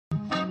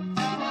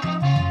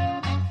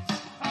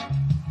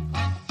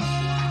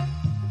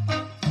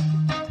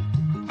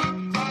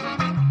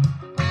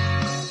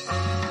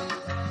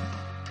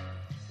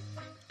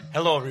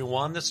Hello,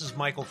 everyone. This is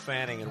Michael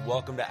Fanning, and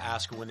welcome to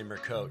Ask a Windermere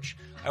Coach.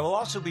 I will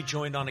also be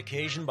joined on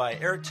occasion by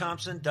Eric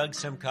Thompson, Doug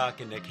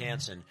Simcock, and Nick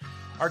Hansen.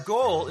 Our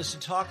goal is to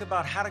talk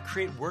about how to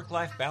create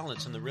work-life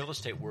balance in the real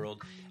estate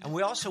world, and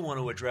we also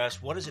want to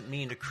address what does it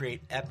mean to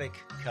create epic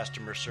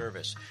customer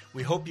service.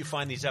 We hope you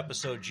find these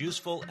episodes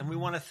useful, and we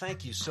want to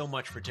thank you so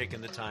much for taking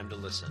the time to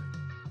listen.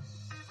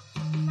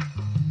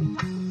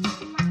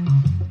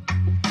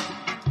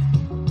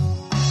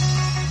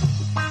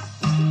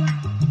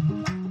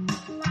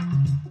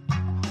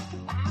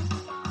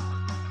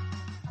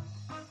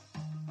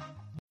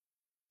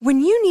 When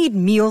you need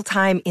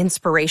mealtime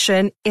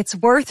inspiration, it's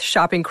worth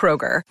shopping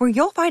Kroger, where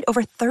you'll find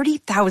over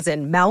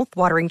 30,000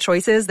 mouth-watering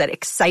choices that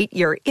excite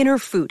your inner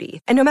foodie.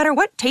 And no matter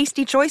what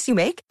tasty choice you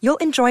make, you'll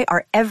enjoy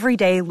our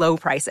everyday low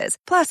prices,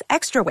 plus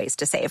extra ways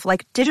to save,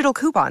 like digital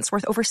coupons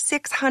worth over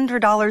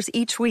 $600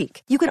 each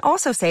week. You can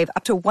also save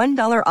up to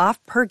 $1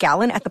 off per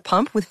gallon at the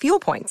pump with fuel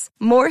points.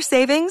 More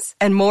savings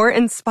and more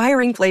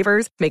inspiring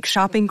flavors make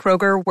shopping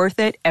Kroger worth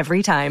it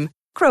every time.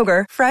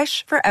 Kroger,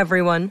 fresh for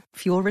everyone.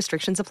 Fuel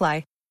restrictions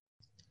apply.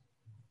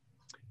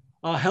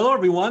 Hello,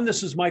 everyone.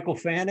 This is Michael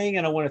Fanning,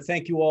 and I want to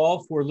thank you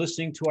all for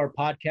listening to our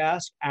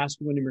podcast, Ask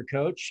a Windermere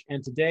Coach.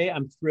 And today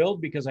I'm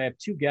thrilled because I have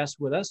two guests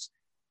with us.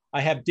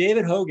 I have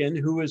David Hogan,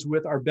 who is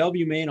with our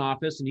Bellevue, Maine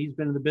office, and he's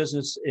been in the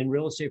business in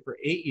real estate for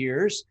 8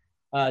 years.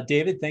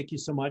 David, thank you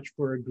so much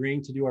for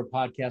agreeing to do our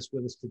podcast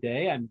with us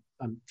today.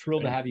 I'm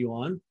thrilled to have you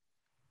on.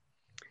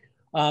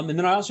 And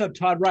then I also have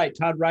Todd Wright.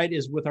 Todd Wright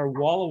is with our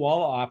Walla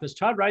Walla office.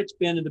 Todd Wright's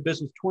been in the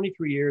business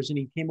 23 years, and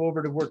he came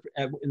over to work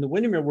in the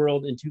Windermere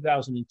world in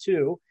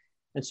 2002.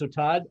 And so,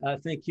 Todd,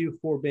 thank you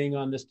for being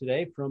on this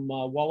today from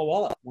Walla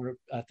Walla.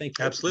 Thank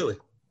you. Absolutely.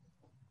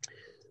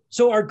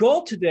 So our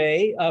goal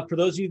today, for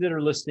those of you that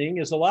are listening,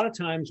 is a lot of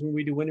times when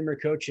we do Windermere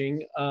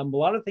coaching, a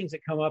lot of things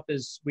that come up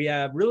is we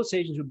have real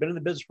estate agents who've been in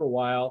the business for a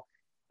while,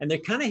 and they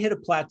kind of hit a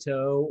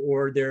plateau,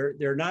 or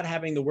they're not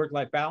having the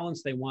work-life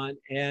balance they want,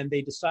 and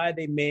they decide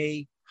they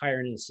may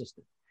hire an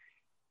assistant.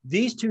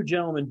 These two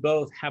gentlemen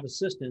both have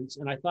assistants,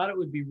 and I thought it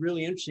would be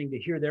really interesting to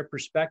hear their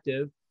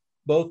perspective,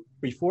 both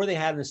before they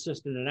had an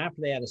assistant and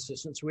after they had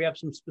assistants. So we have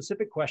some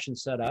specific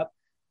questions set up,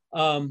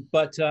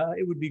 but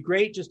it would be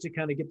great just to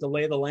kind of get the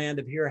lay of the land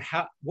of here,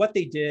 what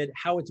they did,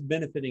 how it's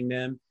benefiting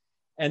them,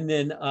 and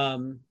then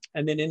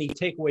any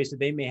takeaways that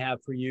they may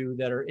have for you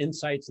that are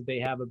insights that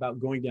they have about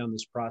going down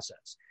this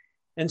process.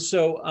 And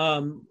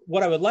so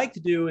what I would like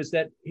to do is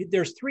that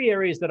there's three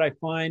areas that I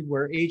find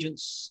where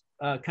agents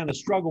kind of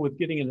struggle with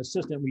getting an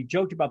assistant. We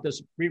joked about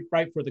this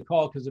right for the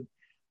call because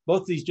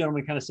both of these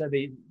gentlemen kind of said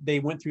they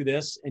went through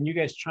this, and you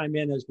guys chime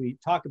in as we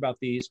talk about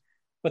these.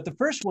 But the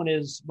first one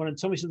is when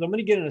somebody says, I'm going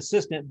to get an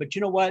assistant, but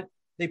you know what?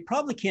 They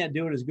probably can't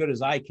do it as good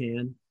as I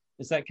can.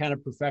 It's that kind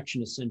of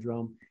perfectionist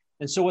syndrome.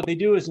 And so what they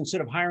do is instead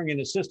of hiring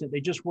an assistant,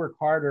 they just work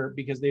harder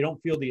because they don't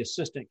feel the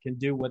assistant can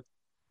do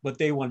what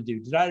they want to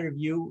do. Did either of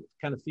you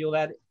kind of feel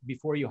that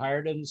before you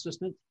hired an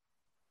assistant?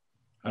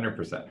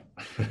 100%.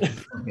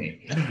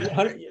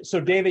 So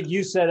David,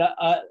 you said,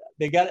 I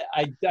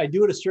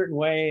do it a certain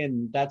way,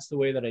 and that's the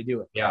way that I do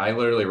it. Yeah, I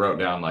literally wrote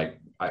down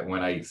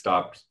when I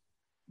stopped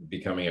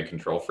becoming a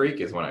control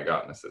freak is when I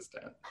got an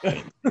assistant.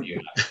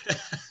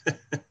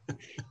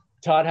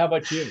 Todd, how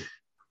about you?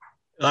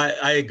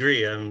 I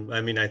agree.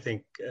 I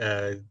think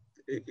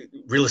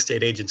real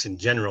estate agents in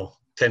general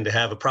tend to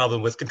have a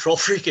problem with control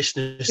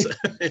freakishness,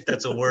 if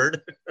that's a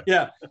word.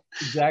 Yeah,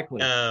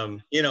 exactly.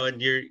 And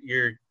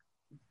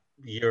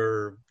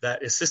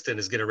that assistant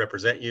is going to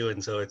represent you,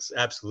 and so it's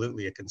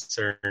absolutely a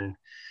concern.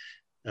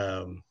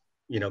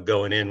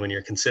 Going in when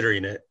you're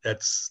considering it,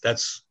 that's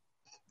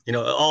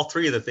all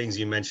three of the things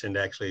you mentioned.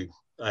 Actually,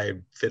 I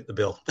fit the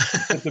bill.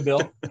 Fit the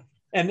bill.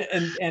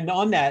 And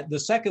on that, the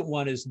second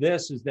one is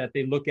that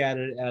they look at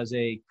it as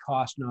a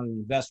cost, not an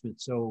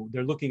investment. So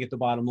they're looking at the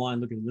bottom line,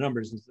 looking at the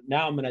numbers.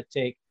 Now I'm going to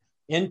take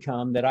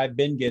income that I've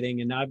been getting,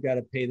 and now I've got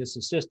to pay this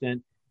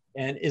assistant.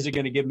 And is it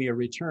going to give me a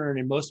return?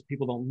 And most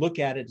people don't look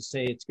at it to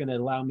say it's going to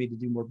allow me to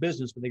do more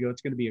business, but they go,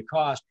 it's going to be a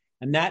cost.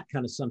 And that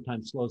kind of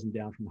sometimes slows them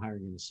down from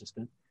hiring an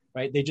assistant,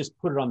 right? They just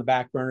put it on the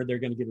back burner. They're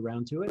going to get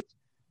around to it.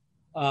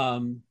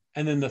 And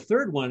then the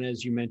third one,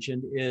 as you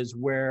mentioned, is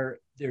where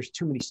there's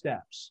too many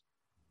steps.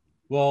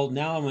 Well,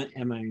 now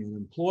am I an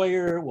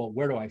employer? Well,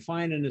 where do I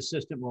find an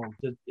assistant? Well,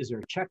 is there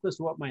a checklist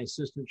of what my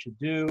assistant should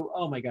do?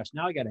 Oh my gosh,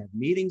 now I got to have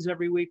meetings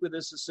every week with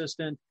this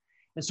assistant.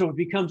 And so it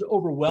becomes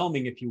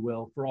overwhelming, if you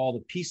will, for all the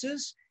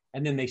pieces,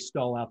 and then they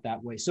stall out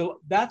that way. So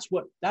that's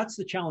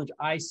the challenge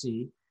I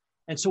see.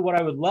 And so what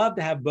I would love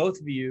to have both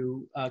of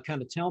you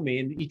kind of tell me,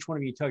 and each one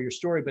of you tell your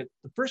story, but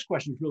the first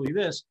question is really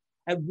this: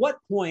 at what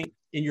point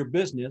in your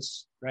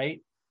business,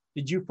 right,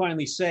 did you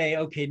finally say,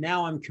 okay,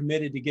 now I'm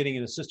committed to getting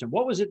an assistant?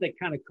 What was it that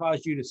kind of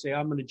caused you to say,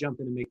 I'm going to jump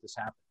in and make this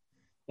happen?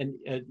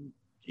 And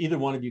either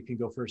one of you can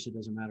go first. It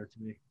doesn't matter to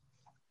me.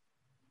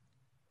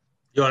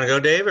 You want to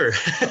go, Dave? Or?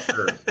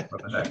 Sure.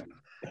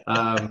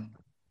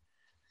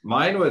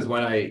 Mine was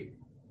when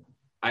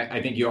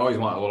I think you always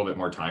want a little bit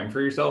more time for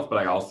yourself, but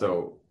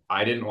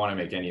I didn't want to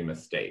make any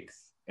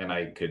mistakes. And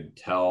I could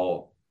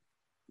tell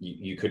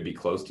you could be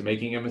close to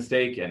making a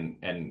mistake,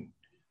 and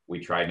we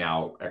try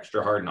now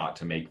extra hard not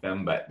to make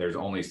them, but there's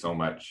only so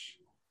much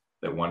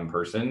that one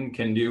person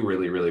can do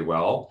really, really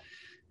well.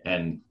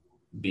 And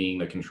being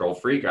the control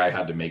freak, I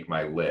had to make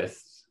my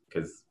list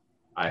because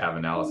I have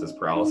analysis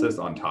paralysis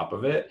on top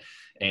of it.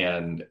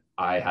 And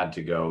I had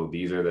to go,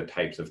 these are the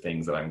types of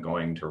things that I'm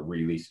going to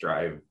really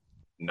strive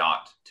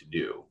not to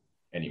do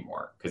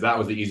anymore. Because that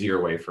was the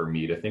easier way for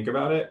me to think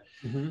about it.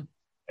 Mm-hmm.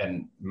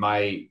 And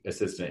my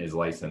assistant is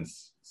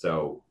licensed.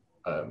 So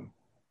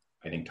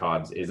I think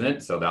Todd's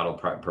isn't. So that'll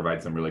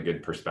provide some really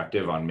good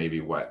perspective on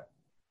maybe what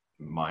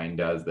mine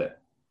does that,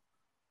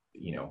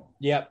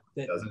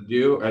 doesn't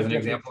do, as an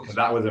example, because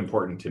that was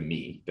important to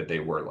me that they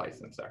were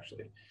licensed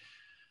actually.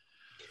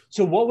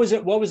 So what was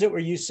it where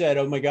you said,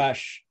 oh my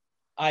gosh,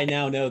 I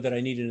now know that I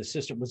need an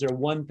assistant? Was there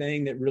one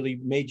thing that really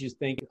made you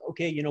think,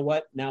 okay, you know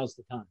what, now's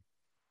the time?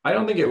 I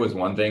don't think it was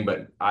one thing,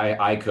 but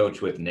I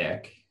coach with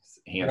Nick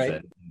Hansen.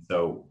 Right.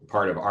 So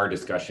part of our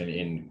discussion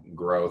in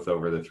growth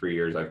over the 3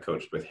 years I've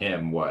coached with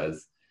him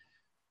was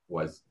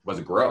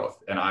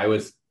growth. And I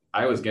was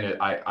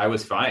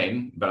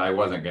fine, but I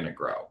wasn't going to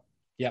grow.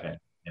 Yeah.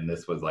 And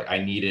this was like, I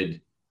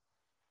needed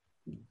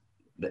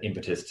the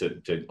impetus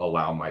to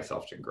allow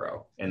myself to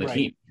grow and the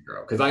team to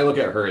grow. Because I look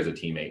at her as a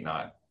teammate,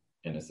 not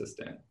an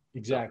assistant.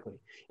 Exactly.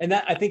 And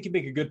that, I think you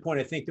make a good point.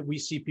 I think that we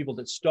see people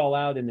that stall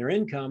out in their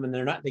income and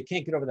they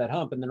can't get over that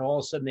hump. And then all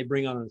of a sudden they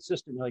bring on an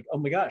assistant. They're like, oh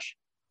my gosh,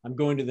 I'm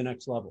going to the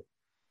next level.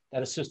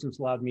 That assistance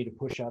allowed me to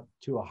push up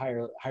to a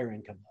higher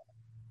income level.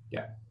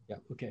 Yeah. Yeah.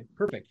 Okay.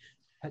 Perfect.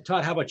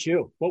 Todd, how about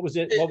you? What was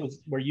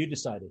where you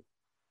decided?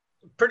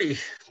 Pretty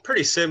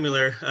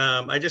similar.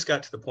 I just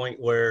got to the point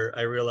where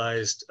I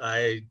realized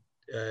I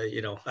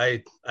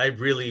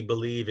really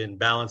believe in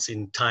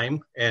balancing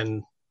time,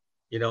 and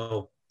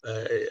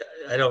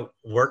I don't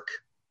work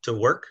to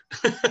work.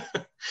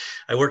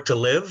 I work to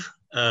live.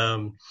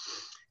 And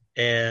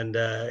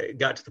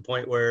got to the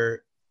point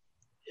where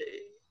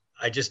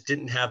I just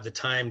didn't have the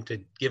time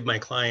to give my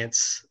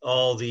clients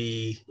all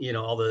the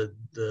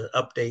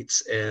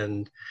updates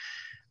and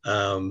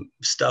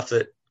stuff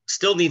that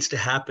still needs to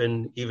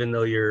happen, even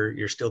though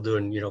you're still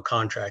doing,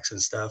 contracts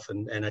and stuff.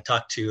 And I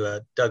talked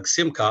to Doug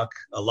Simcock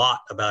a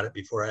lot about it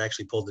before I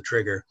actually pulled the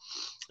trigger.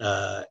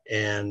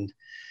 And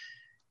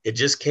it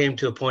just came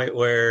to a point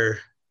where,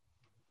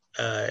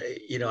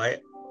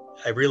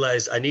 I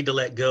realized I need to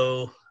let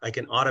go. I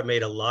can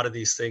automate a lot of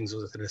these things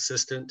with an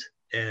assistant,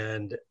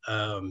 and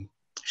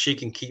she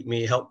can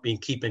help me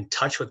keep in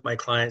touch with my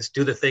clients,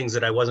 do the things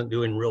that I wasn't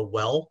doing real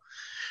well.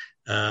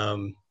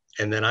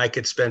 And then I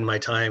could spend my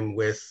time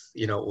with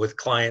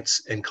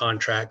clients and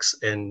contracts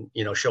and,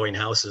 showing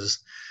houses.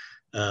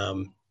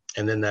 And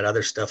then that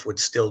other stuff would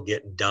still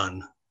get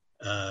done.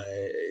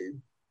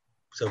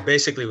 So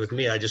basically with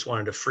me, I just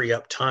wanted to free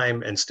up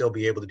time and still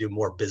be able to do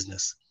more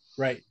business.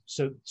 Right.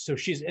 So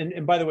she's,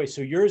 and by the way,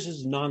 so yours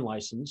is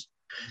non-licensed.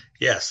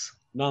 Yes.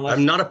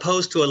 I'm not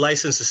opposed to a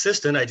licensed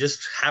assistant. I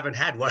just haven't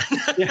had one.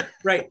 Yeah,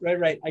 right.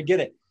 I get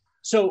it.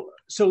 So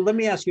let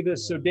me ask you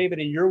this. So David,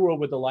 in your world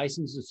with a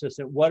licensed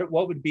assistant, what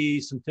would be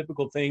some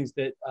typical things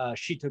that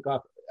she took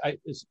off?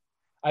 Is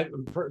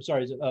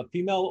it a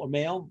female or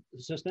male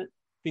assistant?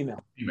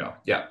 Female.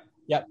 Yeah.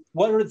 Yeah.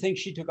 What are the things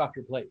she took off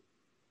your plate?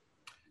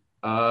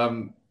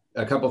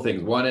 A couple of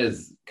things. One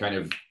is kind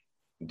of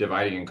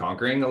dividing and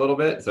conquering a little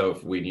bit. So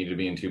if we need to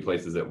be in two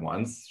places at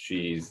once,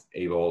 she's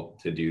able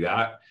to do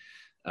that.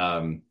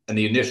 And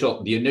the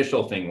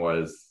initial thing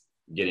was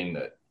getting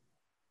the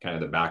kind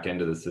of the back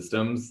end of the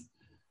systems,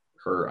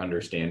 her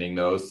understanding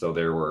those. So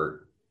there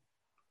were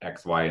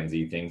X, Y, and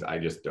Z things I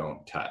just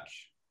don't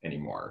touch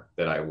anymore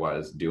that I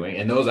was doing.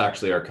 And those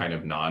actually are kind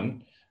of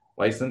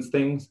non-licensed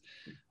things.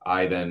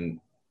 I then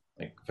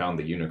found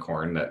the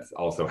unicorn that's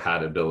also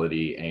had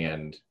ability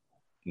and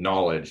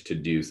knowledge to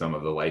do some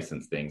of the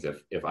licensed things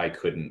if I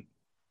couldn't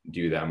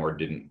do them or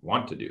didn't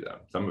want to do them.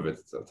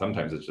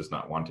 Sometimes it's just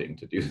not wanting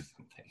to do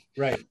something.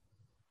 Right.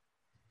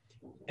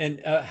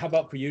 And how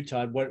about for you,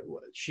 Todd? What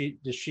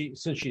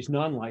since she's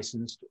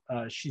non-licensed,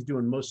 she's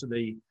doing most of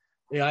the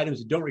items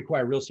that don't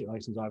require real estate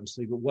license,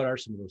 obviously, but what are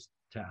some of those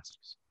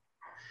tasks?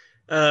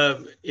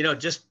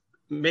 Just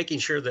making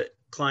sure that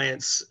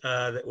clients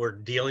that we're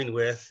dealing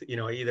with,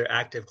 either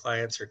active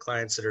clients or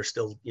clients that are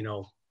still,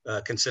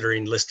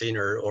 considering listing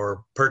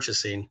or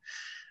purchasing,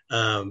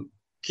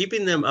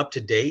 keeping them up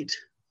to date.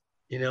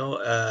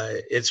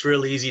 It's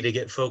real easy to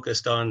get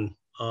focused on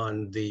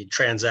the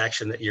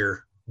transaction that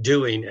you're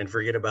doing and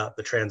forget about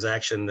the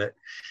transaction that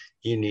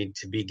you need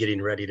to be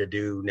getting ready to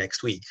do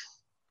next week,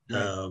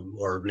 right.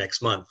 Or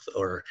next month,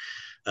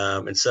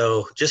 and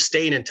so just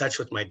staying in touch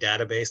with my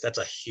database, that's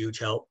a huge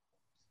help.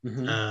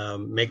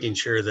 Mm-hmm. Making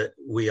sure that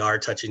we are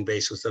touching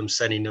base with them,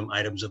 sending them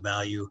items of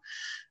value,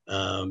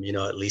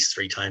 at least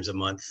 3 times a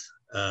month,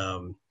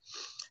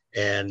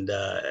 and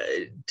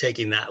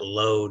taking that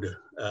load,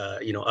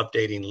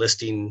 updating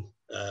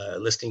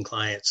listing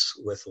clients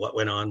with what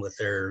went on with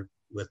their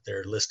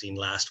listing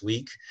last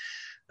week.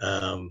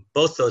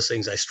 Both those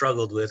things I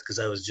struggled with because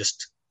I was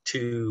just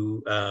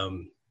too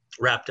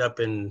wrapped up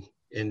in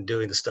in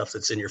doing the stuff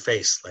that's in your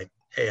face, like,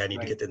 hey, I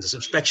need to get this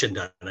inspection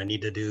done, and I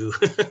need to do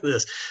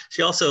this.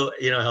 She also,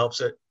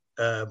 helps it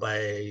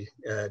by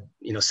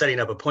setting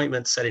up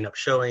appointments, setting up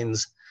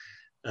showings.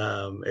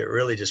 It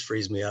really just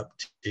frees me up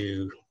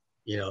to,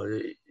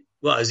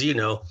 well, as you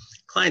know,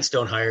 clients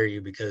don't hire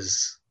you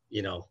because,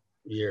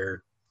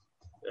 you're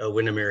a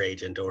Windermere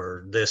agent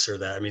or this or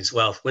that. I mean,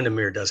 well,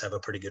 Windermere does have a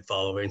pretty good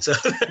following, so,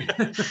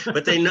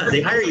 but they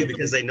hire you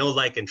because they know,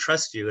 like, and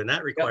trust you. And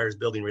that requires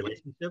building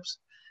relationships.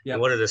 Yep.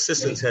 And what an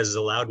assistant has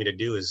allowed me to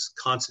do is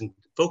constant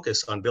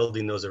focus on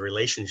building those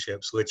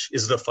relationships, which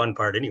is the fun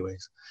part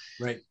anyways.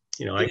 Right.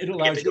 I get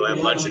to go have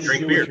lunch and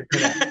drink beer.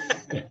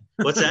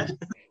 What's that?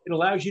 It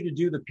allows you to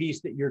do the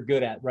piece that you're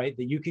good at, right?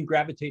 That you can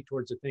gravitate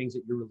towards the things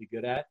that you're really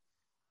good at.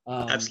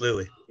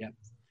 Absolutely. Yeah.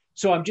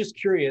 So I'm just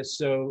curious.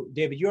 So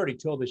David, you already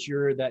told us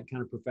you're that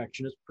kind of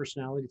perfectionist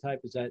personality type.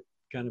 Is that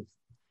kind of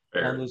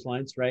along those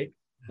lines, right?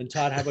 And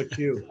Todd, how about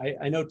you?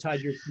 I know,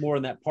 Todd, you're more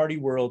in that party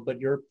world, but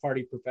you're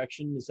party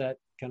perfection. Is that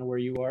kind of where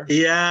you are?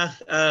 Yeah.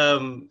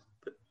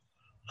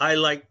 I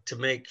like to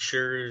make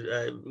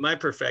sure my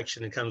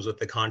perfection, it comes with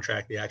the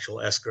contract, the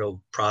actual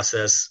escrow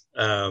process.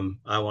 I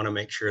want to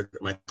make sure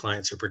that my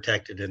clients are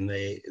protected and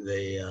they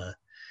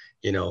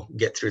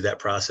get through that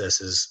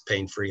process as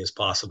pain-free as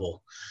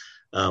possible,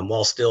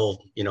 while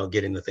still,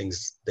 getting the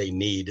things they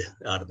need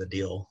out of the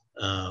deal.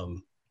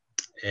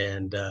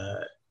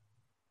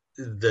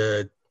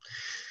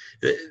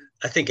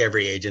 I think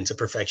every agent's a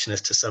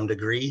perfectionist to some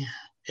degree,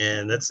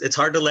 and it's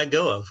hard to let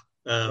go of.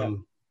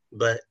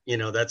 But,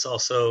 that's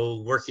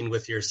also working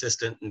with your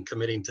assistant and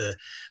committing to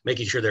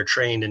making sure they're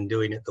trained and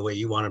doing it the way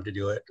you want them to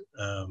do it,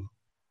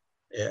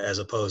 as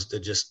opposed to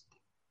just,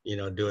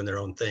 doing their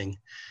own thing.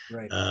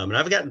 Right. And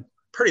I've gotten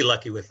pretty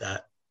lucky with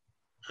that,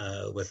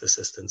 with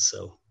assistants.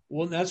 So.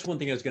 Well, that's one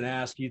thing I was going to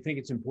ask. Do you think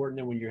it's important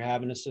that when you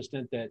have an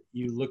assistant that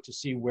you look to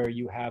see where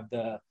you have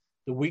the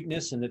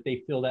weakness and that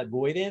they fill that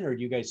void in, or are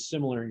you guys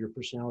similar in your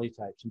personality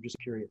types? I'm just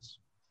curious.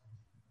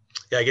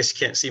 Yeah, I guess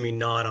you can't see me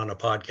nod on a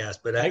podcast,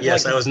 but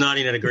yes, I was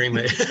nodding in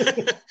agreement.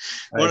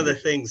 One of the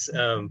things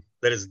that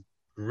is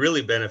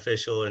really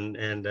beneficial,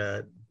 and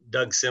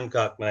Doug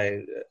Simcock,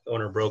 my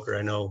owner broker,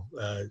 I know,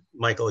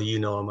 Michael, you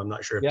know him. I'm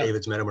not sure if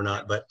David's met him or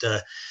not, but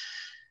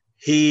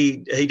he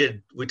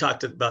did. We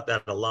talked about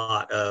that a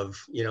lot of,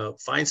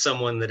 find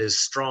someone that is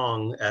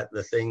strong at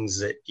the things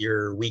that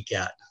you're weak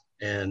at,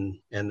 and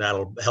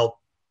that'll help,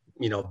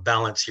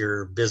 balance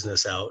your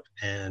business out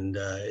and,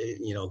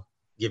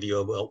 give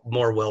you a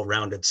more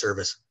well-rounded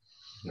service.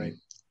 Right.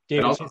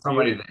 David, and also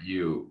somebody that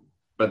you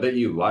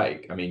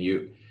like. I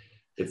mean,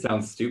 it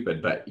sounds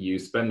stupid, but you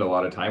spend a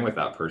lot of time with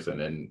that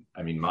person. And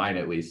I mean, mine,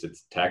 at least,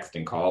 it's text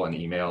and call and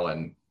email,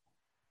 and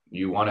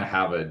you want to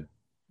have a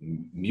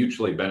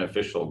mutually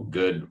beneficial,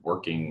 good,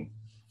 working,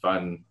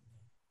 fun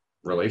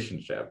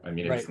relationship. I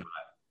mean, it's not,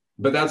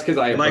 but that's because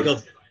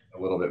Michael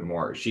a little bit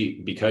more.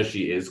 Because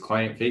she is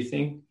client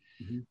facing,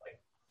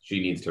 she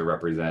needs to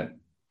represent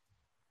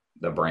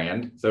the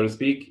brand, so to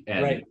speak.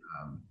 And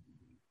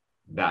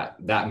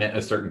that meant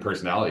a certain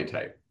personality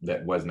type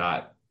that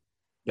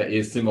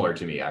is similar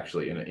to me,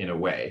 actually, in a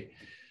way.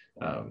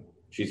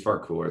 She's far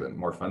cooler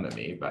more fun than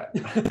me, but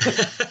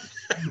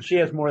she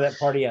has more of that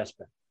party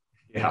aspect.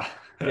 Yeah.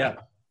 Yeah.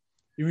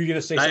 You were going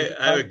to say something?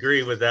 I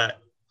agree with that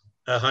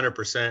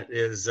 100%.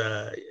 Is,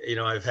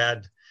 I've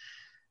had,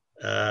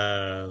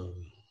 I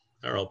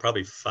don't know,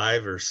 probably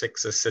 5 or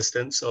 6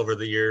 assistants over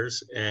the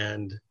years.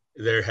 And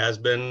there has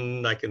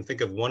been, I can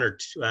think of one or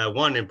two,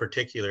 one in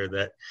particular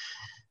that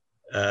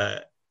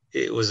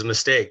it was a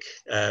mistake.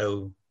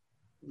 It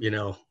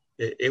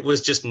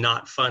was just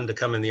not fun to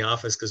come in the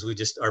office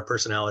because our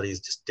personalities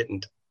just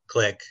didn't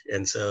click.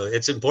 And so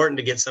it's important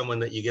to get someone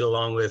that you get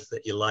along with,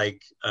 that you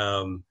like,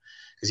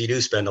 because you do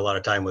spend a lot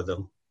of time with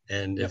them.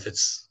 And if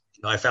it's,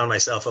 I found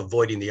myself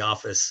avoiding the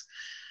office,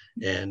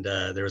 and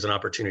there was an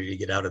opportunity to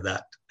get out of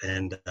that,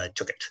 and I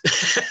took it.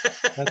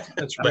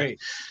 That's great.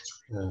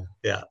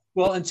 Yeah.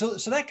 Well, and so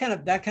that kind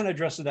of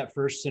addresses that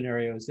first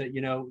scenario, is that,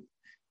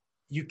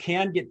 you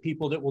can get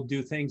people that will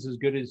do things as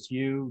good as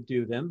you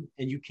do them,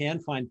 and you can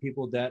find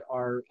people that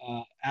are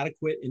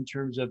adequate in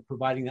terms of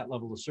providing that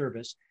level of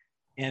service.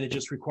 And it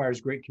just requires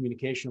great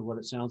communication of what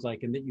it sounds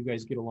like, and that you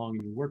guys get along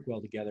and you work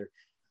well together.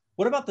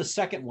 What about the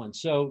second one?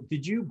 So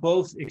did you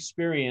both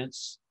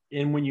experience,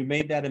 and when you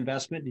made that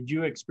investment, did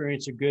you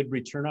experience a good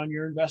return on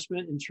your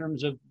investment in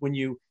terms of when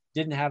you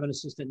didn't have an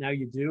assistant, now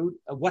you do?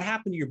 What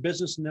happened to your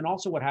business? And then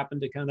also what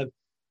happened to kind of,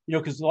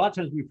 because a lot of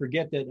times we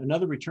forget that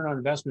another return on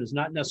investment is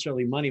not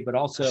necessarily money, but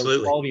also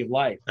quality of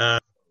life.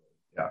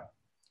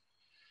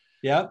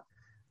 Yeah.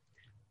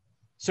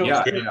 So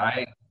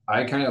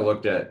I kind of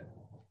looked at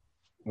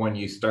when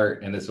you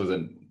start, and this was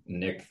a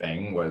Nick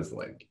thing, was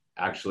like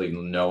actually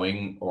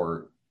knowing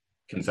or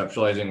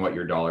conceptualizing what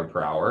your dollar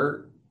per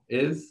hour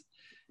is.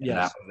 And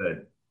that was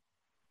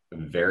a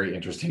very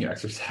interesting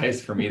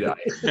exercise for me that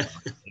I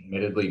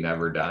admittedly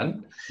never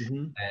done.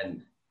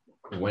 And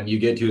when you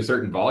get to a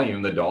certain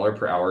volume, the dollar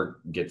per hour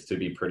gets to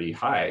be pretty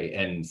high.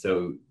 And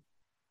so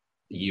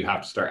you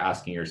have to start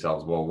asking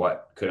yourselves, well,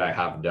 what could I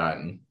have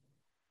done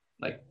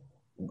like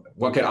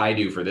what could I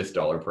do for this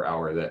dollar per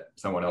hour that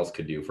someone else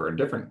could do for a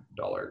different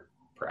dollar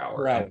per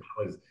hour? Right.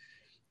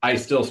 I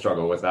still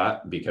struggle with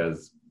that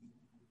because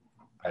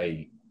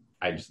I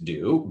just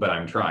do, but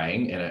I'm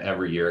trying, and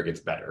every year it gets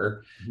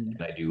better. Mm-hmm.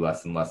 And I do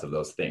less and less of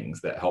those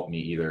things that help me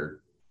either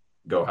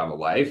go have a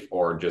life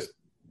or just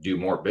do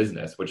more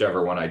business,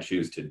 whichever one I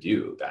choose to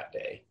do that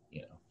day,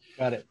 you know.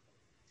 Got it.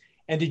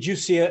 And did you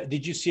see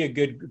a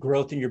good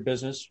growth in your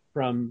business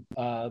from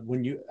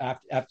when you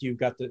after you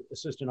got the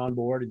assistant on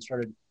board and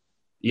started?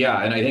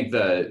 Yeah, and I think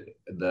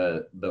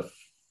the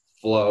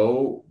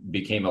flow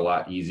became a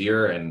lot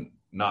easier and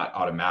not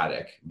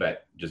automatic,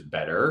 but just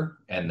better.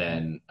 And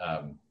then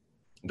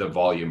the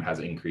volume has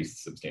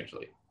increased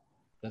substantially.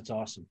 That's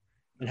awesome.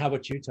 And how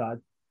about you,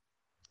 Todd?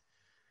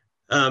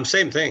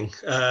 Same thing.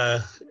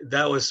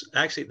 That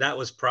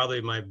was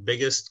probably my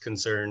biggest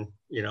concern.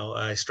 You know,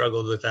 I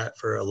struggled with that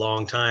for a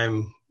long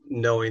time,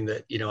 knowing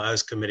that, you know, I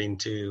was committing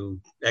to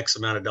X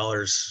amount of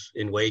dollars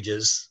in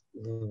wages,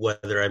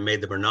 whether I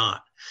made them or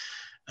not.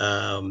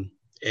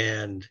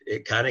 And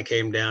it kind of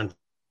came down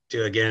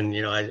to, again,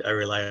 you know, I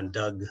rely on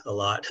Doug a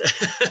lot.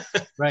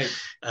 Right.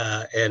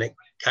 And it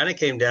kind of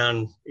came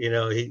down, you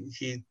know,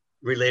 he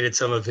related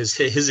some of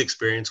his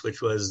experience,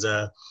 which was,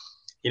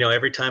 you know,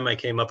 every time I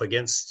came up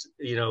against,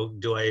 you know,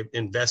 do I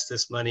invest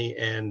this money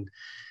and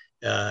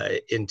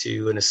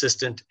into an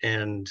assistant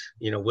and,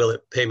 you know, will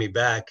it pay me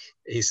back?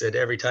 He said,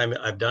 every time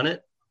I've done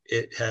it,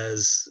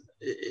 it's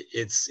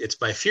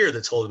my fear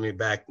that's holding me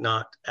back,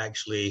 not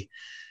actually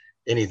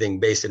anything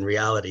based in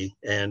reality.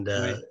 And,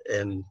 right.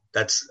 And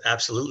that's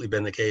absolutely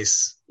been the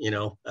case. You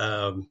know,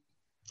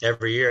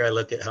 every year I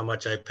look at how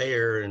much I pay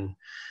her and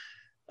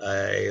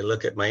I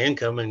look at my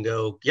income and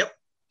go, yep,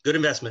 good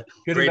investment.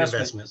 Great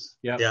investment.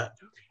 Yep. Yeah.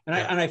 And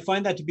I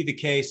find that to be the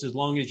case as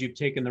long as you've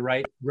taken the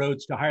right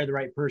roads to hire the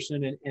right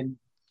person and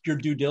your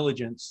due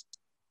diligence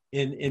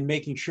in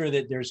making sure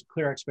that there's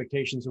clear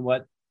expectations of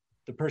what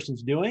the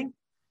person's doing.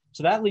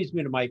 So that leads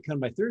me to my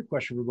third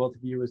question for both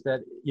of you is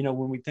that, you know,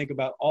 when we think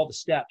about all the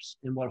steps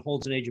and what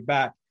holds an agent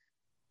back,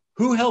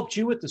 who helped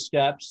you with the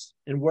steps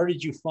and where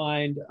did you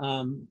find,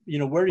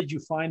 where did you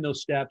find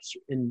those steps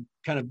in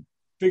kind of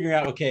figuring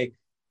out, okay,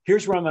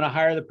 here's where I'm going to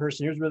hire the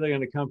person. Here's where they're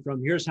going to come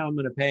from. Here's how I'm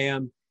going to pay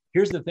them.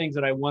 Here's the things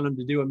that I want them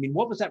to do. I mean,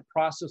 what was that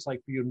process like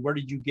for you and where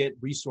did you get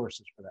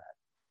resources for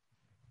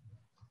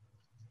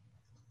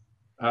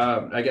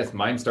that? I guess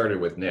mine started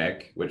with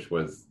Nick, which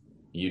was,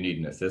 you need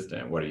an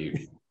assistant. What are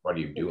you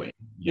doing?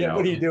 You know?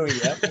 What are you doing?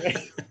 Yeah.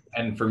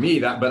 And for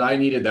me, but I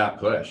needed that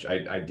push.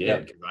 I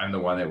did, because I'm the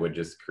one that would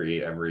just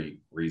create every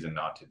reason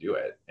not to do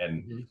it.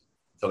 And mm-hmm.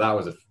 So that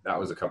was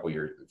a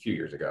few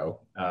years ago.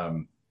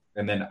 And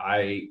then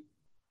I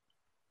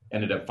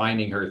ended up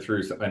finding her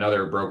through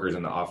another brokers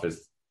in the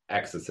office.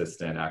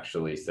 Ex-assistant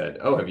actually said,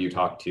 "Oh, have you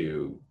talked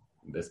to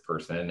this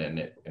person?"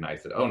 And I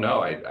said, "Oh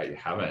no, I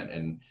haven't."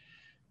 And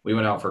we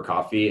went out for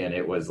coffee and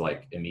it was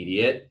like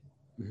immediate.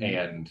 Mm-hmm.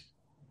 And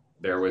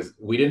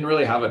we didn't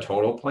really have a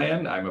total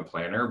plan. I'm a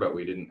planner, but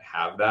we didn't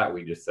have that.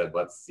 We just said,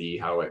 let's see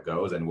how it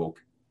goes and we'll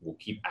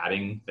keep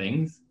adding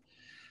things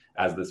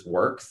as this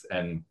works.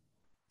 And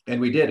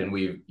we did. And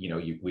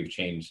we've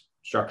changed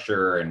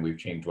structure and we've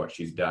changed what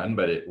she's done,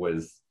 but it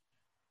was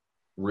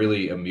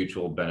really a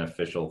mutual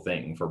beneficial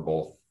thing for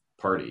both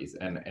parties.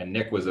 And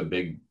Nick was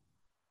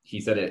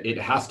he said it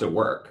has to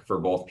work for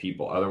both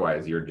people.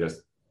 Otherwise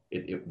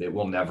it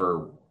will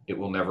never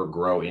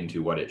grow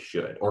into what it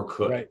should or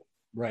could.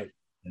 Right.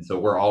 And so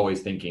we're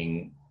always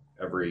thinking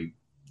every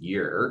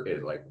year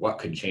is like, what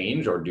could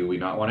change, or do we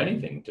not want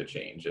anything to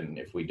change? And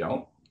if we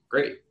don't,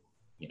 great,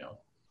 you know.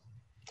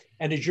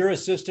 And is your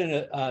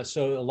assistant,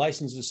 so a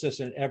licensed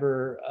assistant,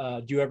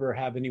 do you ever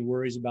have any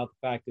worries about the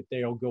fact that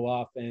they'll go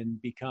off and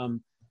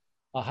become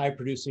a high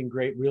producing,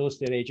 great real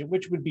estate agent,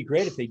 which would be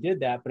great if they did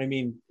that. But I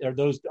mean,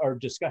 are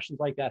discussions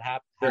like that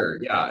happen? Sure.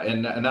 Yeah.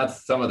 And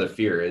that's some of the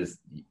fear is,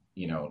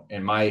 you know,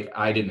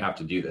 I didn't have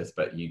to do this,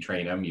 but you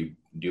train them, you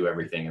do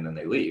everything, and then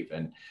they leave.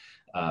 And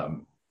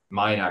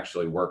mine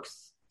actually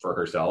works for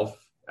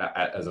herself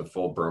as a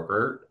full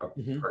broker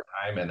mm-hmm.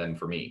 part-time, and then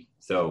for me.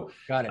 So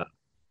got it.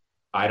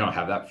 I don't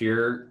have that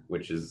fear,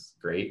 which is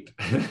great.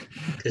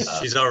 Because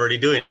she's already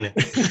doing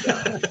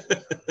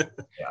it.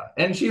 Yeah.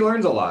 And she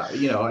learns a lot,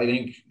 you know. I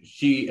think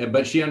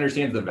but she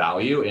understands the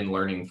value in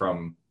learning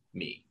from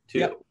me too.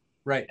 Yep.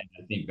 Right. And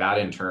I think that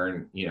in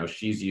turn, you know,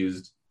 she's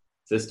used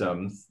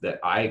systems that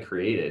I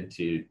created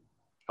to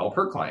help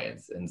her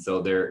clients. And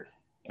so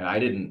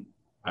I'm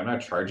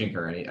not charging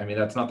her any, I mean,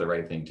 that's not the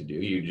right thing to do.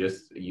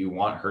 You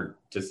want her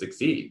to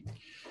succeed.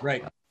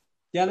 Right.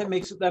 Yeah, that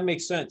makes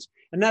sense.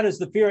 And that is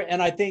the fear.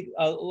 And I think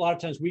a lot of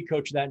times we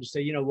coach that and just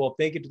say, you know, well, if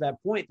they get to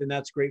that point, then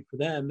that's great for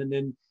them. And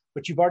then,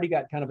 but you've already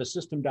got kind of a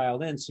system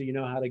dialed in, so you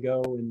know how to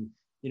go and,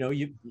 you know,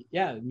 you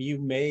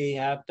may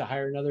have to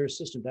hire another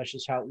assistant. That's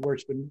just how it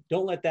works. But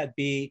don't let that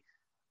be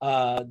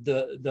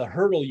the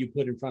hurdle you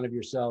put in front of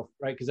yourself,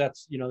 right? Because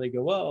that's, you know, they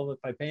go, well, if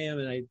I pay them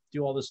and I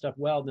do all this stuff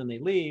well, then they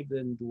leave,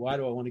 then why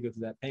do I want to go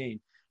through that pain?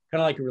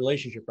 Kind of like a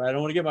relationship, right? I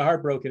don't want to get my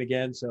heart broken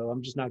again, so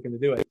I'm just not going to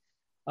do it.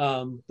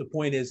 The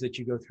point is that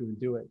you go through and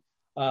do it.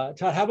 Todd,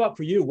 how about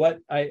for you? What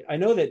I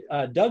know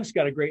that Doug's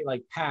got a great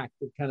like pack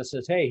that kind of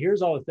says, hey,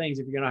 here's all the things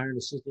if you're going to hire an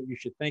assistant you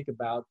should think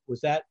about.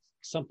 Was that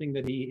something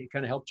that he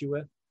kind of helped you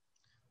with?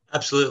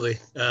 Absolutely.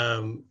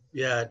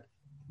 Yeah.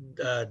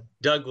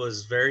 Doug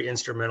was very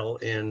instrumental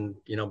in,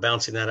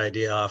 bouncing that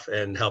idea off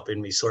and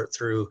helping me sort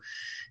through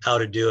how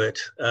to do it.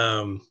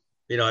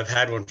 I've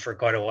had one for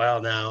quite a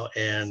while now,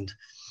 and,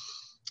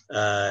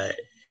 I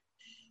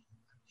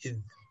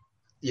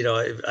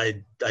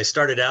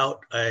started out,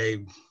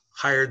 I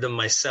hired them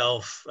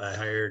myself. I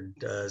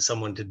hired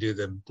someone to do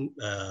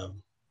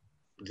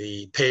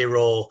the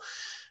payroll.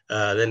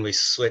 Then we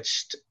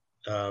switched.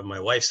 My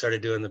wife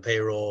started doing the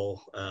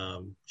payroll.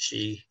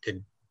 She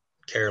could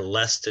care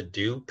less to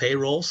do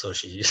payroll, so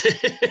she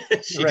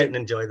she didn't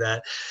enjoy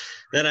that.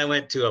 Then I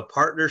went to a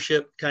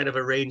partnership kind of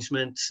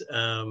arrangement,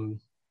 and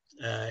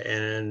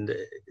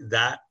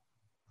that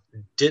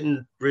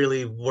didn't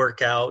really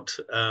work out.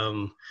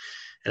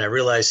 And I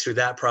realized through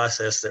that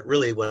process that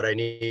really what I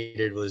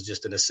needed was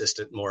just an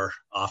assistant more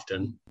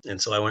often.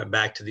 And so I went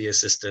back to the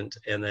assistant.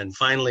 And then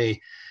finally,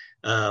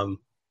 I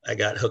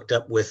got hooked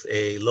up with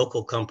a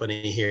local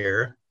company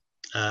here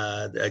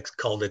that's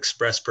called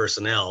Express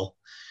Personnel.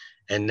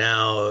 And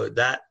now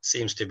that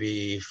seems to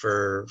be,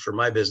 for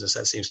my business,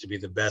 that seems to be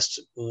the best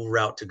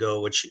route to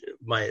go,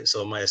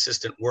 so my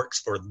assistant works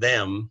for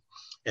them.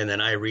 And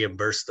then I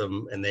reimburse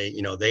them, and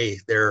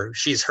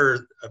she's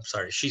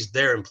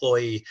their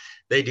employee.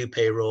 They do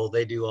payroll.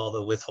 They do all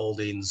the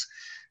withholdings.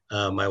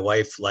 My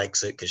wife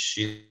likes it because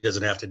she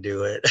doesn't have to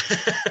do it.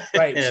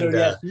 Right.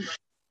 And,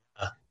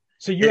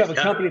 so you have a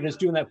company that's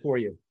doing that for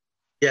you.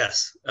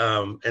 Yes.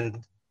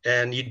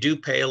 And you do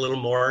pay a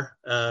little more,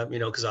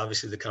 because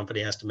obviously the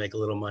company has to make a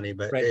little money,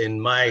 but in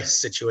my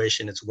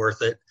situation, it's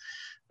worth it.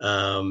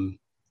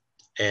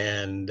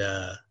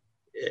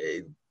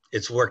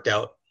 It's worked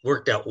out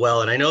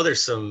well. And I know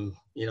there's some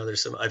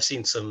I've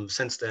seen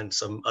since then,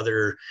 some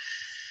other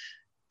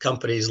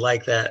companies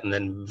like that, and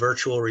then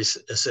virtual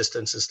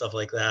assistants and stuff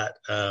like that.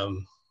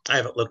 I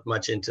haven't looked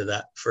much into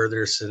that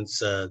further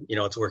since,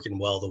 it's working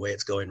well the way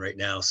it's going right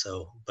now.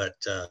 So, but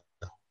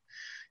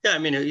yeah, I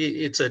mean,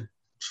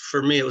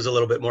 for me, it was a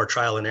little bit more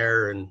trial and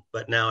error,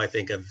 but now I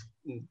think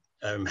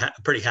I'm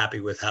pretty happy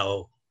with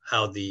how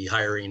the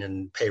hiring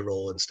and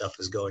payroll and stuff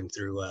is going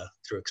through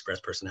Express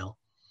Personnel.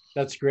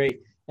 That's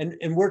great.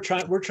 And we're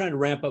trying to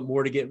ramp up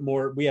more to get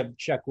more. We have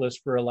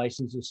checklists for a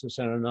licensed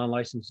assistant and a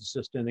non-licensed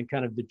assistant, and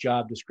kind of the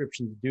job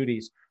description, the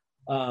duties.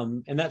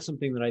 And that's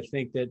something that I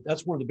think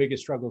that's one of the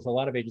biggest struggles. A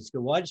lot of agents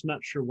go, well, I'm just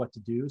not sure what to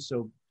do.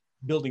 So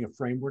building a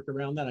framework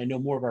around that. I know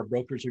more of our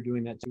brokers are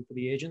doing that too for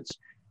the agents.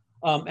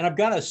 And I've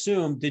got to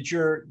assume, did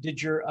your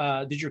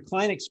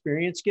client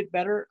experience get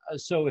better?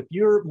 So if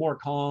you're more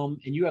calm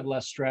and you have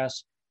less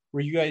stress,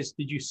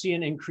 did you see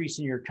an increase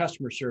in your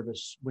customer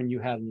service when you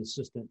had an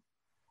assistant?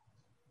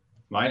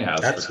 Mine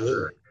has. Absolutely. For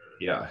sure.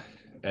 Yeah.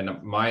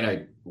 And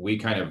mine, we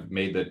kind of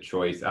made the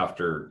choice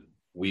after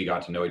we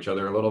got to know each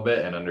other a little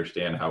bit and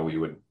understand how we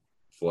would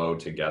flow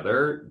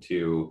together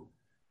to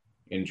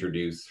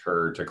introduce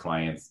her to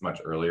clients much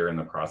earlier in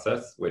the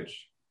process,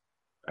 which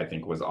I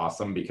think was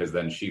awesome, because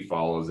then she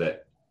follows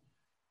it.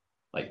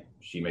 Like,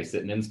 she may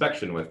sit in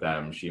inspection with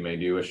them, she may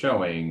do a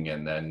showing,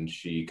 and then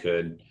she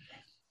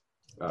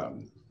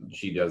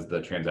does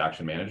the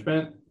transaction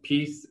management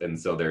piece. And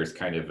so there's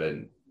kind of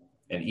an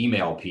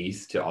email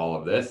piece to all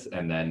of this.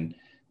 And then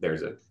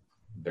there's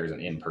an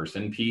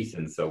in-person piece.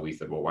 And so we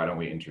said, well, why don't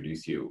we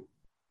introduce you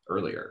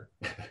earlier?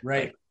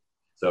 Right.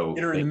 So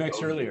get her in the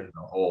mix earlier.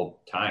 The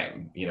whole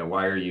time,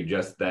 why are you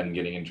just then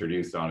getting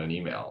introduced on an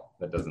email?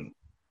 That doesn't.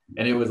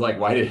 And it was like,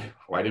 why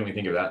didn't we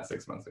think of that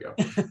 6 months ago?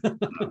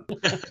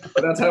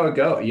 But that's how it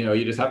goes.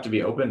 You just have to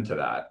be open to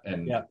that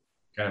and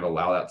kind of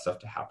allow that stuff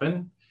to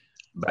happen.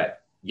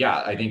 But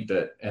yeah, I think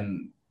that,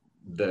 and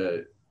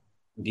the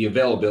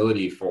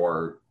availability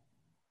for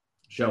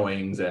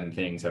showings and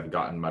things have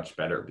gotten much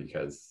better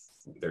because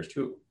there's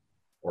 2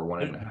 or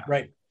 1.5.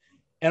 Right.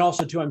 And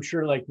also too, I'm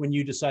sure like when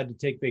you decide to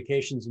take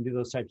vacations and do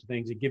those types of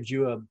things, it gives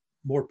you a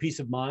more peace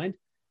of mind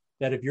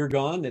that if you're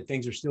gone, that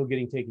things are still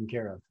getting taken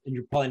care of, and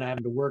you're probably not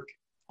having to work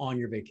on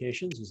your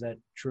vacations. Is that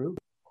true?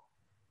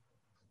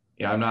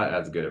 Yeah, I'm not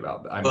as good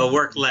about that.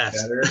 Work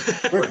less.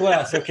 Work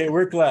less. Okay,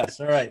 work less.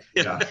 All right.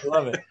 Yeah. I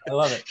love it.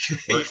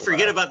 You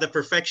forget about the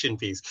perfection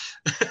piece.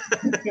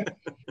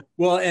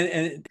 Well,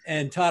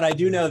 and Todd, I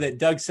do know that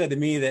Doug said to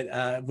me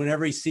that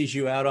whenever he sees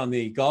you out on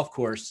the golf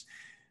course,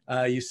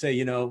 you say,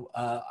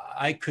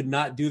 I could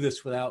not do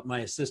this without my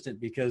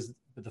assistant, because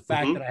the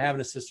fact that I have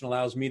an assistant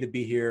allows me to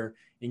be here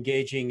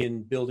engaging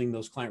in building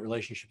those client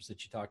relationships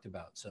that you talked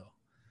about. So.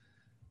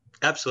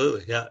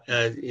 Absolutely. Yeah.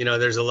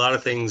 There's a lot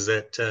of things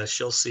that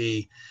she'll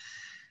see,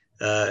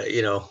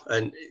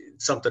 and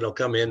something will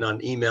come in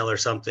on email or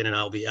something, and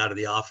I'll be out of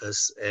the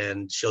office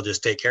and she'll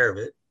just take care of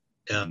it.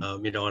 And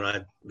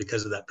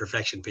because of that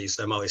perfection piece,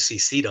 I'm always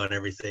CC'd on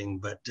everything,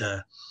 but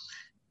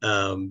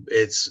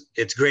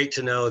it's great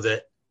to know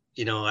that,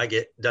 I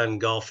get done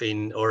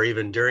golfing, or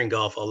even during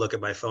golf, I'll look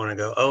at my phone and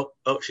go,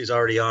 oh, she's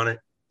already on it.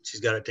 She's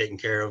got it taken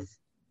care of.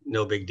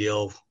 no big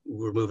deal.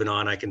 We're moving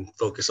on. I can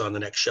focus on the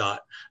next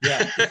shot.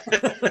 Yeah.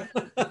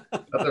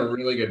 That's a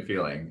really good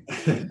feeling.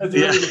 That's a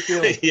really good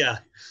feeling. Yeah.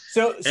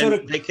 So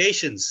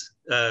vacations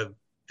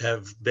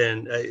have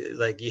been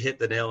like you hit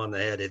the nail on the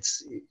head.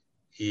 It's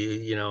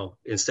you know,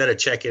 instead of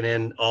checking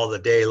in all the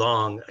day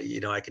long, you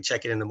know, I could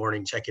check in the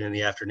morning, check in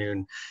the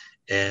afternoon,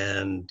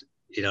 and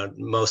you know,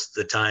 most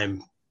of the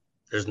time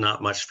there's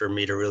not much for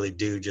me to really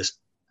do. Just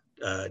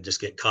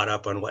get caught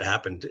up on what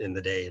happened in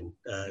the day, and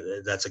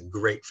that's a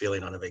great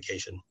feeling on a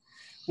vacation.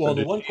 Well,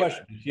 So the one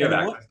question: do you have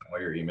access to all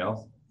your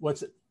emails?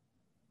 What's it?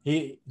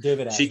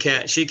 David asked.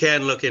 She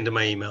can look into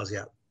my emails.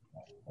 Yeah.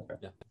 Okay.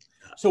 Yeah.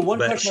 So one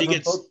but question. She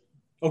gets.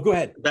 Oh, go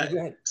ahead. Go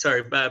ahead.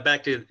 Sorry,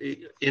 back to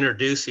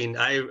introducing.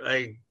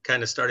 I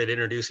kind of started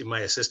introducing my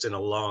assistant a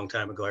long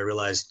time ago. I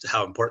realized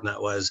how important that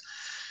was.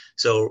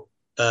 So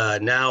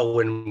now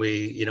when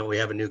we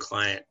have a new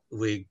client,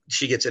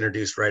 she gets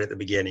introduced right at the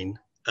beginning.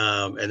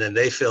 And then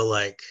they feel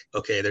like,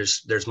 okay,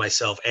 there's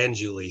myself and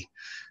Julie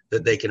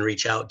that they can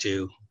reach out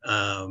to.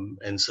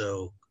 And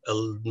so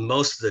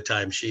most of the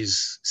time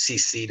she's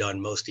CC'd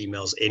on most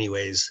emails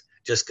anyways,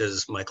 just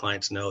because my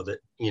clients know that,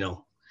 you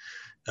know,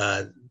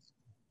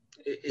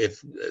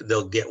 if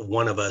they'll get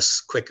one of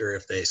us quicker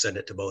if they send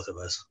it to both of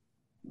us.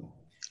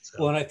 So.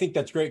 Well, and I think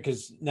that's great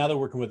because now they're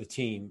working with a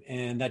team,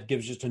 and that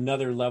gives just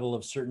another level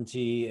of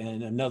certainty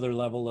and another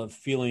level of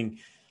feeling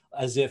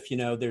as if, you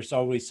know, there's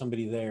always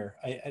somebody there.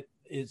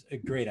 It's a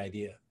great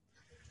idea.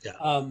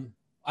 Yeah.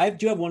 I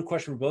do have one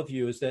question for both of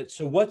you is that,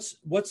 so what's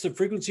the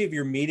frequency of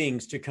your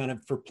meetings to kind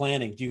of for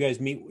planning? Do you guys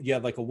meet, do you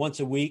have like a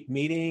once a week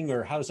meeting,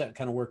 or how does that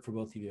kind of work for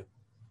both of you?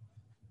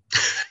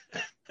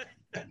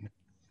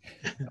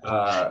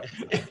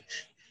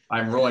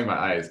 I'm rolling my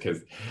eyes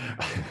because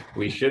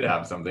we should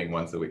have something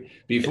once a week.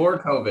 Before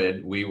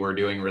COVID, we were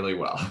doing really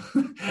well.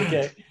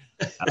 Okay.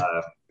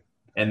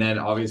 And then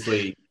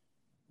obviously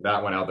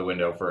that went out the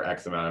window for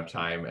X amount of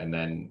time. And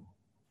then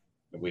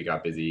we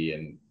got busy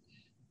and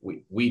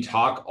we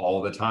talk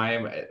all the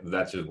time.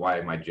 That's just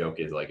why my joke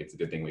is like, it's a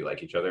good thing we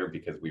like each other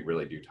because we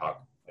really do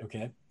talk.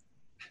 Okay.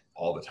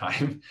 All the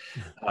time.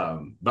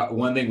 But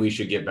one thing we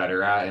should get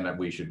better at and that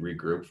we should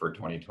regroup for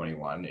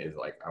 2021 is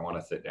like, I want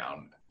to sit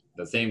down at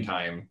the same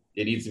time.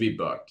 It needs to be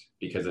booked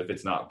because if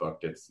it's not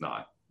booked, it's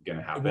not going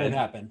to happen. It won't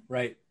happen.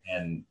 Right.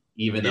 And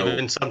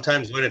even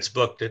sometimes when it's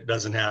booked, it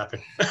doesn't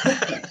happen.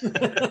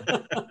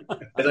 Because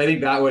I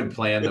think that would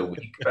plan the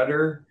week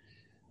better.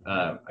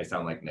 I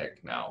sound like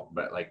Nick now,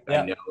 but like,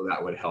 yeah. I know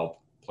that would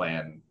help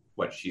plan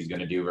what she's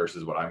going to do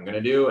versus what I'm going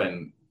to do.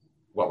 And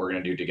what we're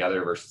going to do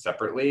together versus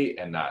separately.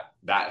 And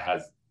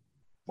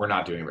we're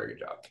not doing a very good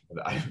job.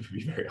 I have to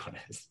be very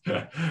honest.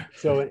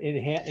 So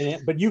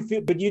but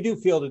you do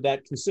feel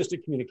that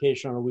consistent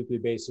communication on a weekly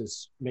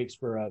basis makes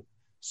for a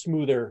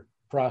smoother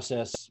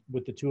process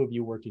with the two of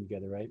you working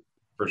together, right?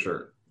 For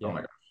sure. Yeah. Oh my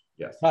gosh.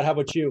 Yes. Todd, how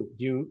about you?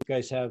 Do you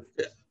guys have?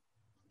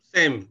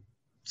 Same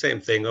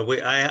thing.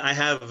 I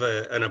have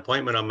an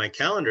appointment on my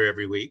calendar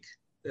every week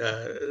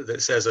that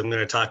says I'm going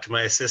to talk to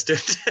my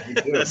assistant.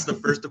 That's the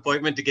first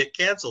appointment to get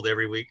canceled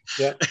every week.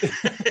 Yeah.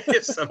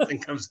 If something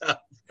comes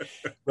up.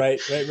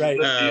 Right.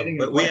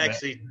 But we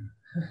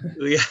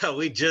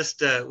actually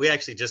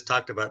just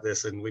talked about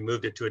this and we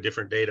moved it to a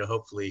different day to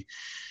hopefully,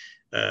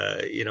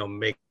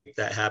 make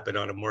that happen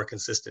on a more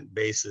consistent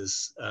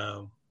basis.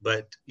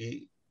 But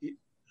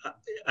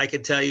I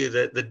can tell you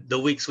that the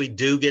weeks we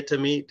do get to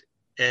meet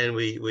and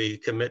we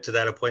commit to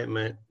that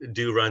appointment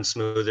do run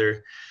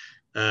smoother.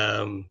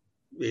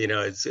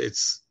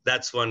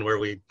 That's one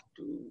where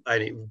I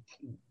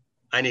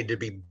need to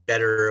be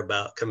better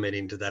about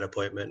committing to that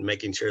appointment and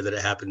making sure that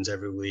it happens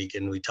every week.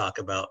 And we talk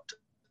about,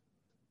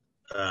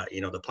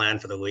 the plan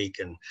for the week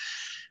and,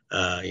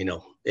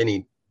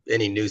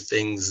 any new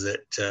things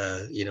that,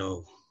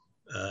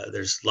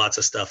 there's lots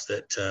of stuff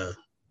that,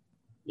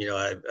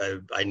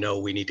 I know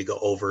we need to go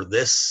over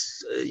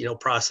this,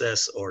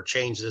 process or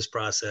change this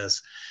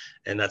process.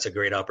 And that's a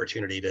great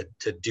opportunity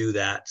to do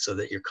that so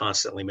that you're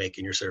constantly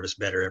making your service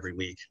better every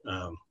week.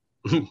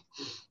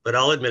 But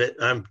I'll admit it,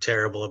 I'm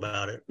terrible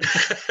about it.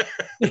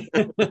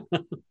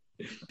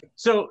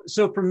 So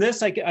from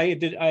this, I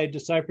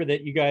decipher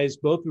that you guys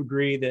both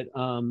agree that,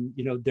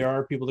 there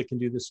are people that can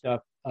do this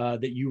stuff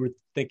that you were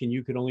thinking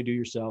you could only do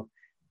yourself.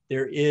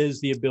 There is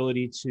the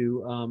ability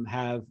to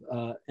have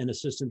an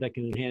assistant that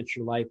can enhance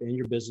your life and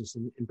your business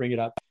and bring it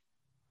up.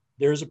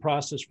 There is a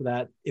process for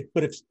that. If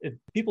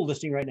people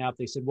listening right now, if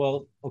they said,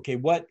 well, okay,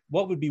 what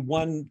would be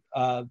one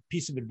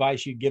piece of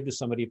advice you'd give to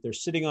somebody if they're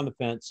sitting on the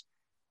fence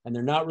and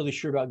they're not really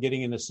sure about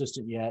getting an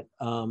assistant yet?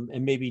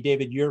 And maybe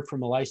David, you're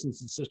from a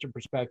licensed assistant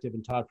perspective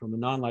and Todd from a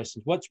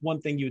non-licensed. What's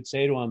one thing you would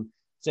say to them?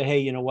 Say, hey,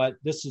 you know what,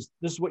 this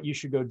is what you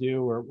should go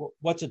do, or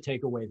what's a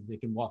takeaway that they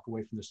can walk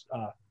away from this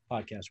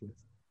podcast with?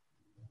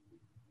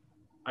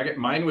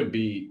 Mine would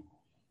be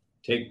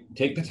take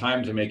the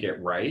time to make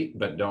it right,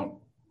 but don't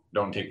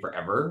take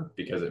forever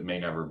because it may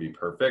never be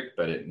perfect,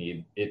 but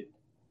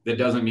that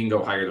doesn't mean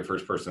go hire the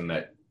first person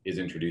that is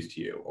introduced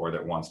to you or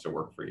that wants to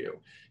work for you.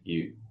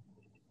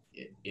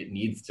 It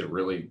needs to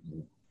really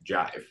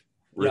jive.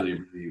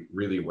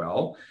 really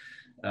well.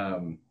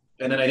 And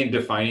then I think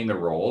defining the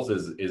roles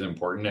is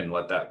important, and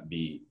let that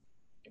be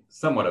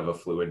somewhat of a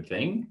fluid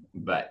thing.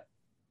 But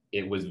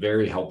it was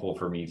very helpful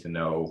for me to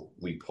know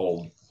we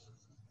pulled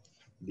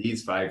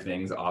these 5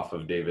 things off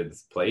of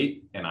David's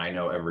plate, and I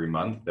know every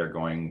month they're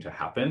going to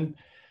happen.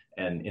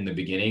 And in the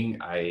beginning,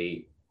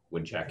 I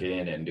would check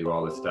in and do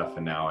all this stuff,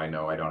 and now I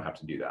know I don't have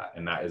to do that,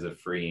 and that is a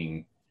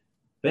freeing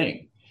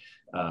thing.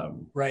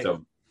 Right.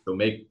 So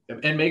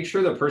make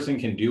sure the person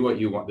can do what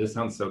you want. This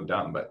sounds so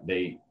dumb, but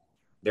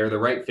they're the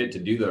right fit to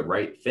do the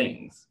right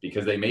things,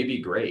 because they may be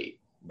great,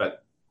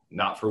 but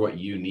not for what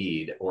you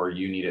need, or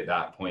you need at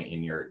that point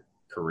in your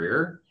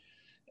career.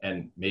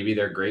 And maybe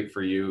they're great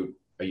for you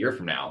a year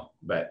from now,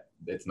 but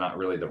it's not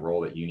really the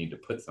role that you need to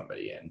put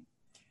somebody in.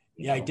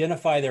 Yeah,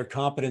 identify their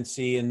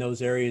competency in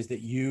those areas that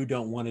you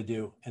don't want to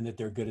do, and that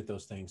they're good at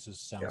those things. It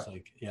sounds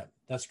like, yeah,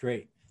 that's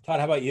great. Todd,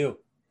 how about you?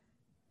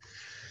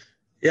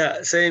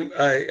 Yeah, same.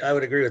 I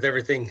would agree with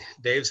everything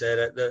Dave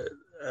said.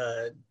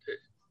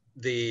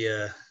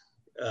 The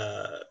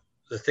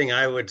thing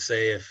I would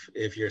say,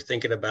 if you're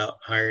thinking about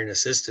hiring an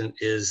assistant,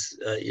 is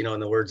in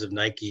the words of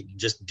Nike,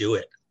 just do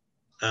it.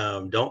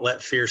 Don't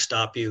let fear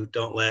stop you.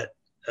 Don't let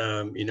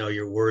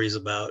your worries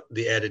about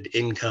the added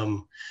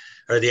income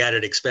or the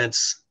added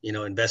expense,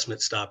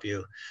 investment stop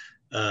you.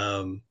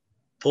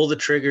 Pull the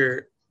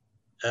trigger.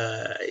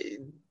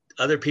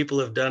 Other people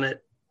have done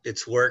it.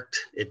 It's worked.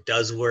 It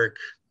does work.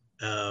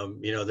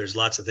 There's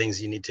lots of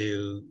things you need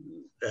to,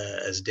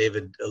 as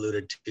David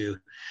alluded to,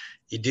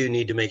 you do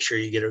need to make sure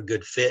you get a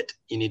good fit.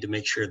 You need to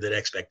make sure that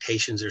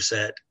expectations are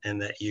set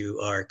and that you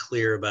are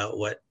clear about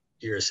what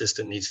your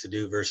assistant needs to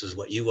do versus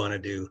what you want to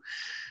do.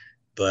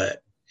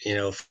 But,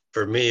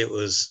 for me,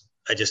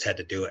 I just had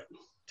to do it.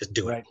 Just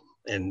do it.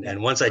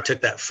 And once I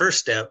took that first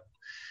step,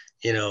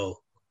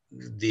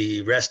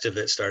 the rest of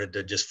it started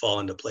to just fall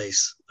into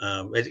place.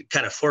 It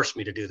kind of forced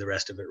me to do the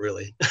rest of it,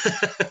 really.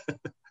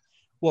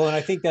 Well, and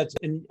I think that's,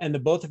 and the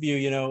both of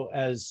you,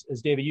 as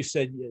David, you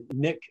said,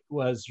 Nick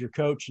was your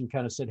coach and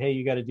kind of said, hey,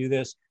 you got to do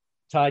this.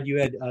 Todd, you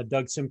had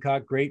Doug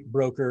Simcock, great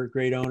broker,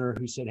 great owner,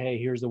 who said, hey,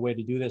 here's the way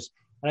to do this.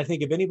 And I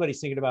think if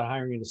anybody's thinking about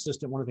hiring an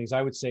assistant, one of the things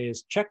I would say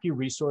is check your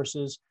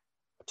resources,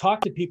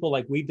 talk to people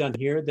like we've done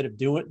here that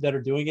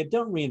are doing it.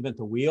 Don't reinvent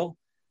the wheel.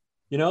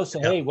 Say,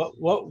 hey,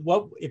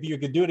 what, if you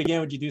could do it again,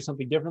 would you do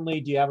something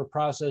differently? Do you have a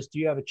process? Do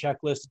you have a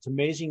checklist? It's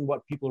amazing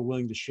what people are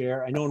willing to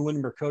share. I know in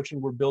Windermere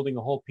Coaching, we're building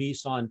a whole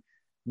piece on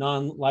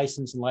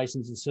non-licensed and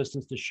licensed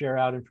assistants to share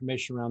out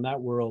information around that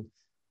world.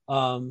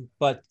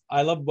 But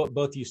I love what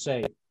both you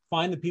say.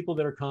 Find the people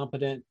that are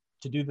competent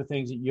to do the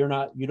things that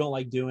you don't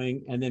like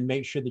doing, and then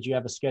make sure that you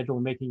have a schedule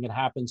and making it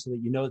happen so that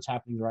it's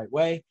happening the right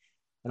way.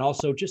 And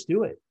also just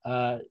do it.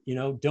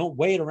 Don't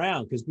wait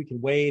around, because we can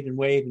wait and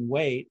wait and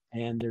wait.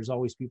 And there's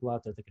always people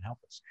out there that can help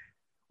us.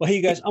 Well, hey,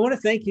 you guys, I want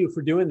to thank you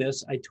for doing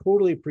this. I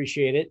totally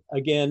appreciate it.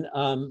 Again,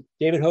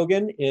 David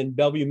Hogan in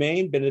Bellevue,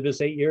 Maine, been in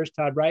this 8 years.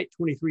 Todd Wright,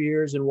 23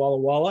 years in Walla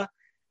Walla.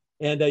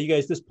 And you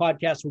guys, this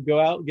podcast will go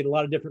out and get a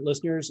lot of different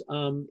listeners.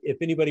 If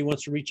anybody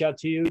wants to reach out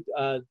to you,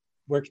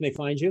 where can they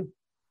find you?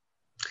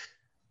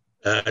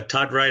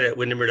 Todd Wright at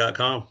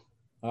Windermere.com.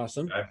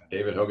 Awesome.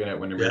 David Hogan at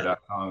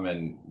Windermere.com,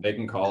 and they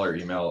can call or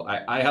email.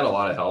 I had a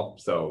lot of help,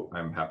 so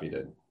I'm happy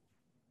to.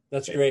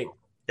 That's great.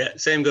 Yeah,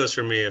 same goes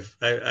for me. If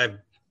I'm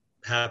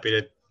happy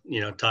to,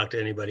 talk to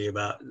anybody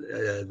about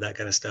that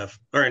kind of stuff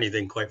or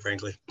anything, quite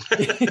frankly.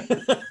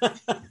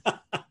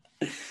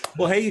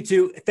 Well, hey, you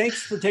two,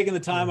 thanks for taking the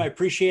time. I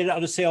appreciate it. I'll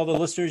just say, all the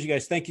listeners, you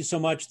guys, thank you so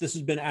much. This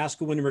has been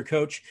Ask a Windermere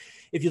Coach.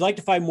 If you'd like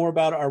to find more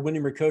about our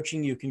Windermere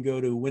Coaching, you can go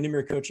to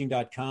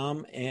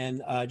windermerecoaching.com,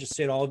 and just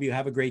say to all of you,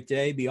 have a great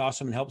day, be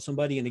awesome, and help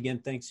somebody. And again,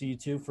 thanks to you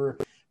two for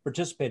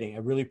participating. I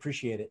really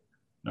appreciate it.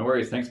 No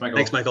worries. Thanks, Michael.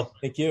 Thanks, Michael.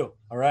 Thank you.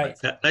 All right.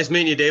 Yeah, nice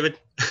meeting you, David.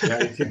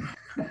 Yeah, you too.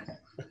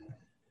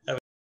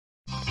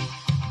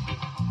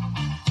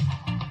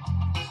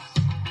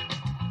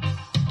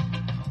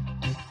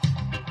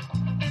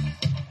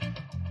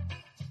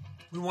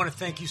 We want to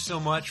thank you so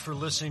much for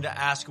listening to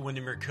Ask a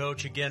Windermere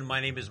Coach. Again, my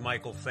name is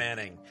Michael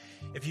Fanning.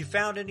 If you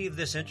found any of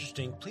this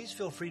interesting, please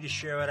feel free to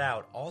share it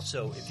out.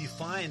 Also, if you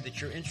find that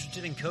you're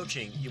interested in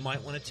coaching, you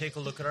might want to take a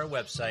look at our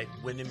website,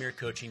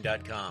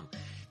 windermerecoaching.com.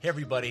 Hey,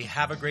 everybody,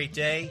 have a great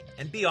day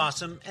and be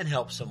awesome and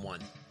help someone.